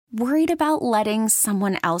Worried about letting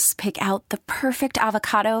someone else pick out the perfect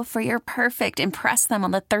avocado for your perfect impress them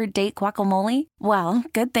on the third date guacamole? Well,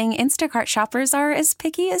 good thing Instacart shoppers are as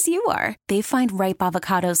picky as you are. They find ripe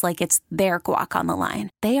avocados like it's their guac on the line.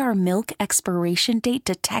 They are milk expiration date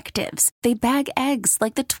detectives. They bag eggs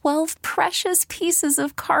like the 12 precious pieces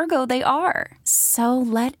of cargo they are. So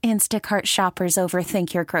let Instacart shoppers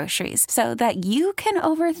overthink your groceries so that you can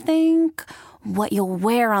overthink what you'll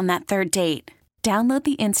wear on that third date. Download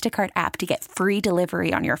the Instacart app to get free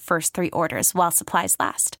delivery on your first 3 orders while supplies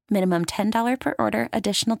last. Minimum $10 per order.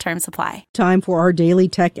 Additional terms apply. Time for our daily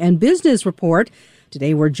tech and business report.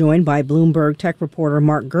 Today we're joined by Bloomberg tech reporter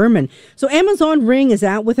Mark Gurman. So Amazon Ring is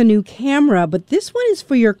out with a new camera, but this one is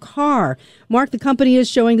for your car. Mark, the company is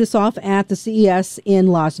showing this off at the CES in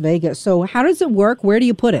Las Vegas. So how does it work? Where do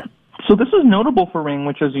you put it? So this is notable for Ring,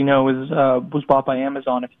 which, as you know, was bought by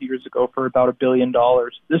Amazon a few years ago for about $1 billion.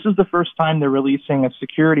 This is the first time they're releasing a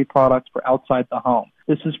security product for outside the home.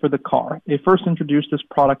 This is for the car. They first introduced this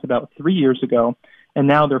product about 3 years ago, and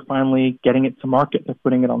now they're finally getting it to market. They're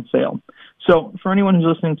putting it on sale. So for anyone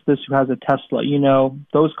who's listening to this who has a Tesla, you know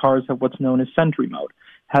those cars have what's known as Sentry Mode.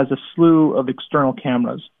 Has a slew of external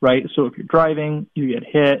cameras, right? So if you're driving, you get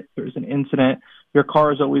hit, there's an incident, your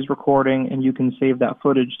car is always recording, and you can save that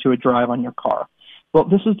footage to a drive on your car. Well,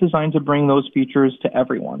 this is designed to bring those features to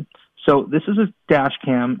everyone. So this is a dash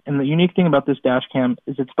cam, and the unique thing about this dash cam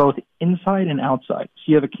is it's both inside and outside. So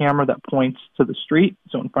you have a camera that points to the street,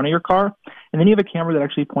 so in front of your car, and then you have a camera that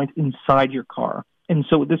actually points inside your car. And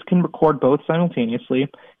so this can record both simultaneously.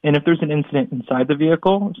 And if there's an incident inside the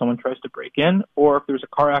vehicle, if someone tries to break in, or if there's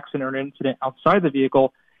a car accident or an incident outside the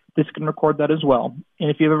vehicle, this can record that as well. And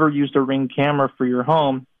if you've ever used a Ring camera for your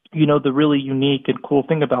home, you know the really unique and cool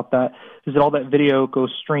thing about that is that all that video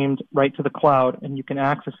goes streamed right to the cloud, and you can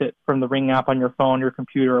access it from the Ring app on your phone, your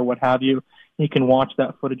computer, or what have you. And you can watch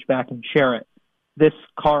that footage back and share it. This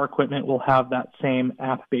car equipment will have that same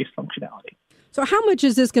app-based functionality. So how much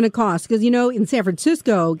is this going to cost? Because, you know, in San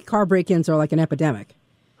Francisco, car break-ins are like an epidemic.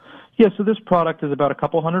 Yeah, so this product is about a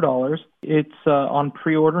couple $100. It's on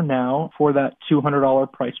pre-order now for that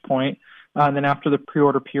 $200 price point. And then after the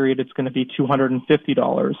pre-order period, it's going to be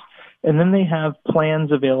 $250. And then they have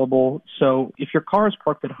plans available. So if your car is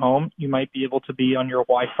parked at home, you might be able to be on your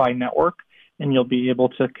Wi-Fi network, and you'll be able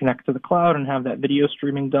to connect to the cloud and have that video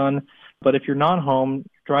streaming done. But if you're not home,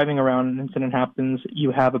 driving around and an incident happens,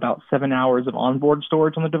 you have about 7 hours of onboard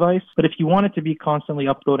storage on the device. But if you want it to be constantly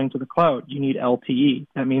uploading to the cloud, you need LTE.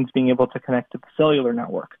 That means being able to connect to the cellular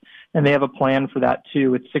network. And they have a plan for that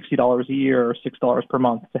too. It's $60 a year or $6 per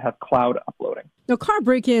month to have cloud uploading. Now, car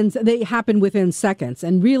break-ins, they happen within seconds.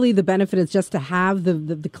 And really the benefit is just to have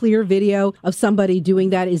the clear video of somebody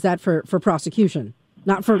doing that. Is that for prosecution,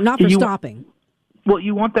 not for stopping? Well,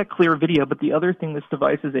 you want that clear video, but the other thing this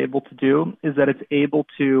device is able to do is that it's able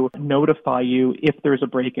to notify you if there's a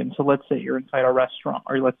break-in. So let's say you're inside a restaurant,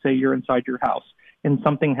 or let's say you're inside your house, and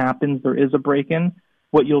something happens, there is a break-in.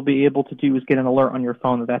 What you'll be able to do is get an alert on your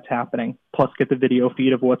phone that that's happening, plus get the video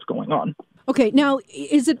feed of what's going on. Okay, now,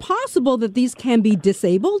 is it possible that these can be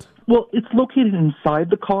disabled? Well, it's located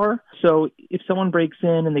inside the car, so if someone breaks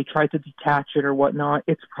in and they try to detach it or whatnot,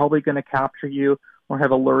 it's probably going to capture you or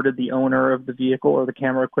have alerted the owner of the vehicle or the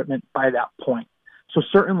camera equipment by that point. So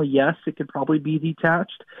certainly, yes, it could probably be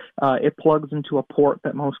detached. It plugs into a port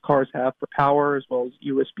that most cars have for power as well as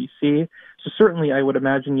USB-C. So certainly, I would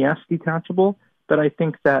imagine, yes, detachable. But I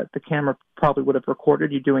think that the camera probably would have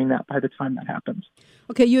recorded you doing that by the time that happens.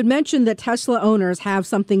 Okay, you had mentioned that Tesla owners have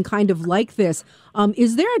something kind of like this.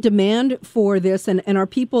 Is there a demand for this, and are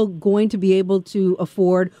people going to be able to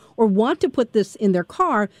afford or want to put this in their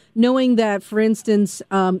car, knowing that, for instance,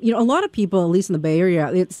 a lot of people, at least in the Bay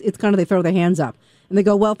Area, it's kind of they throw their hands up and they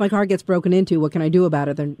go, well, if my car gets broken into, what can I do about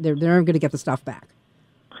it? They're never going to get the stuff back.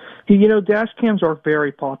 You know, dash cams are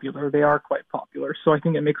very popular. They are quite popular. So I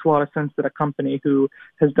think it makes a lot of sense that a company who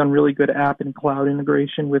has done really good app and cloud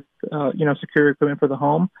integration with, security equipment for the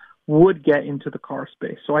home would get into the car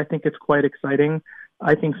space. So I think it's quite exciting.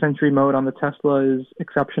 I think Sentry Mode on the Tesla is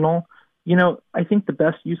exceptional. You know, I think the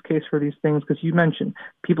best use case for these things, because you mentioned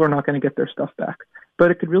people are not going to get their stuff back,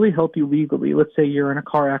 but it could really help you legally. Let's say you're in a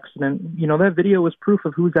car accident. You know, that video is proof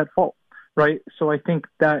of who's at fault. Right. So I think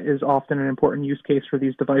that is often an important use case for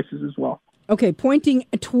these devices as well. Okay. Pointing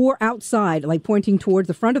toward outside, like pointing towards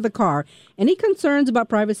the front of the car. Any concerns about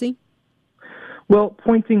privacy? Well,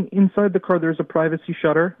 pointing inside the car, there's a privacy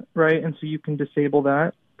shutter, right? And so you can disable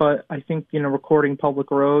that. But I think, recording public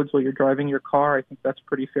roads while you're driving your car, I think that's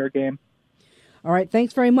pretty fair game. All right,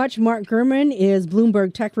 thanks very much. Mark Gurman is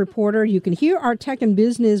Bloomberg Tech reporter. You can hear our tech and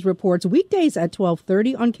business reports weekdays at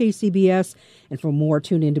 12:30 on KCBS. And for more,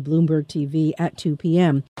 tune into Bloomberg TV at 2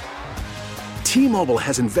 p.m. T-Mobile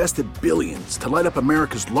has invested billions to light up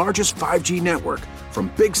America's largest 5G network,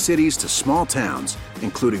 from big cities to small towns,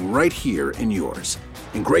 including right here in yours.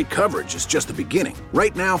 And great coverage is just the beginning.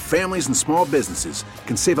 Right now, families and small businesses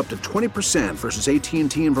can save up to 20% versus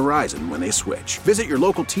AT&T and Verizon when they switch. Visit your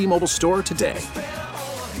local T-Mobile store today.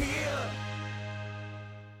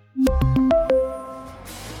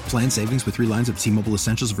 Plan savings with 3 lines of T-Mobile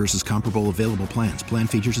Essentials versus comparable available plans. Plan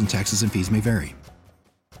features and taxes and fees may vary.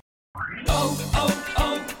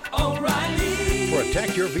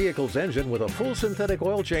 Protect your vehicle's engine with a full synthetic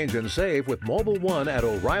oil change and save with Mobil 1 at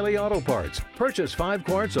O'Reilly Auto Parts. Purchase 5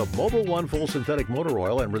 quarts of Mobil 1 full synthetic motor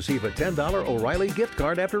oil and receive a $10 O'Reilly gift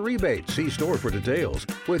card after rebate. See store for details.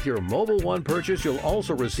 With your Mobil 1 purchase, you'll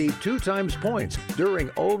also receive 2 times points during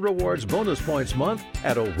O Rewards Bonus Points Month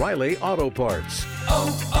at O'Reilly Auto Parts.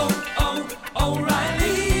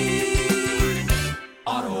 O'Reilly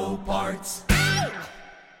Auto Parts.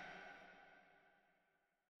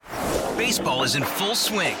 Baseball is in full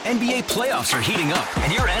swing. NBA playoffs are heating up,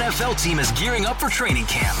 and your NFL team is gearing up for training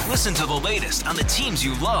camp. Listen to the latest on the teams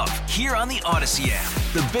you love here on the Odyssey app.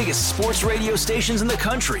 The biggest sports radio stations in the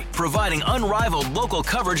country, providing unrivaled local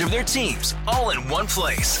coverage of their teams, all in one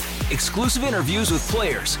place. Exclusive interviews with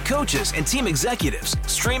players, coaches, and team executives,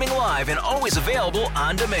 streaming live and always available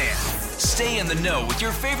on demand. Stay in the know with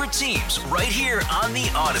your favorite teams right here on the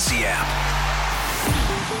Odyssey app.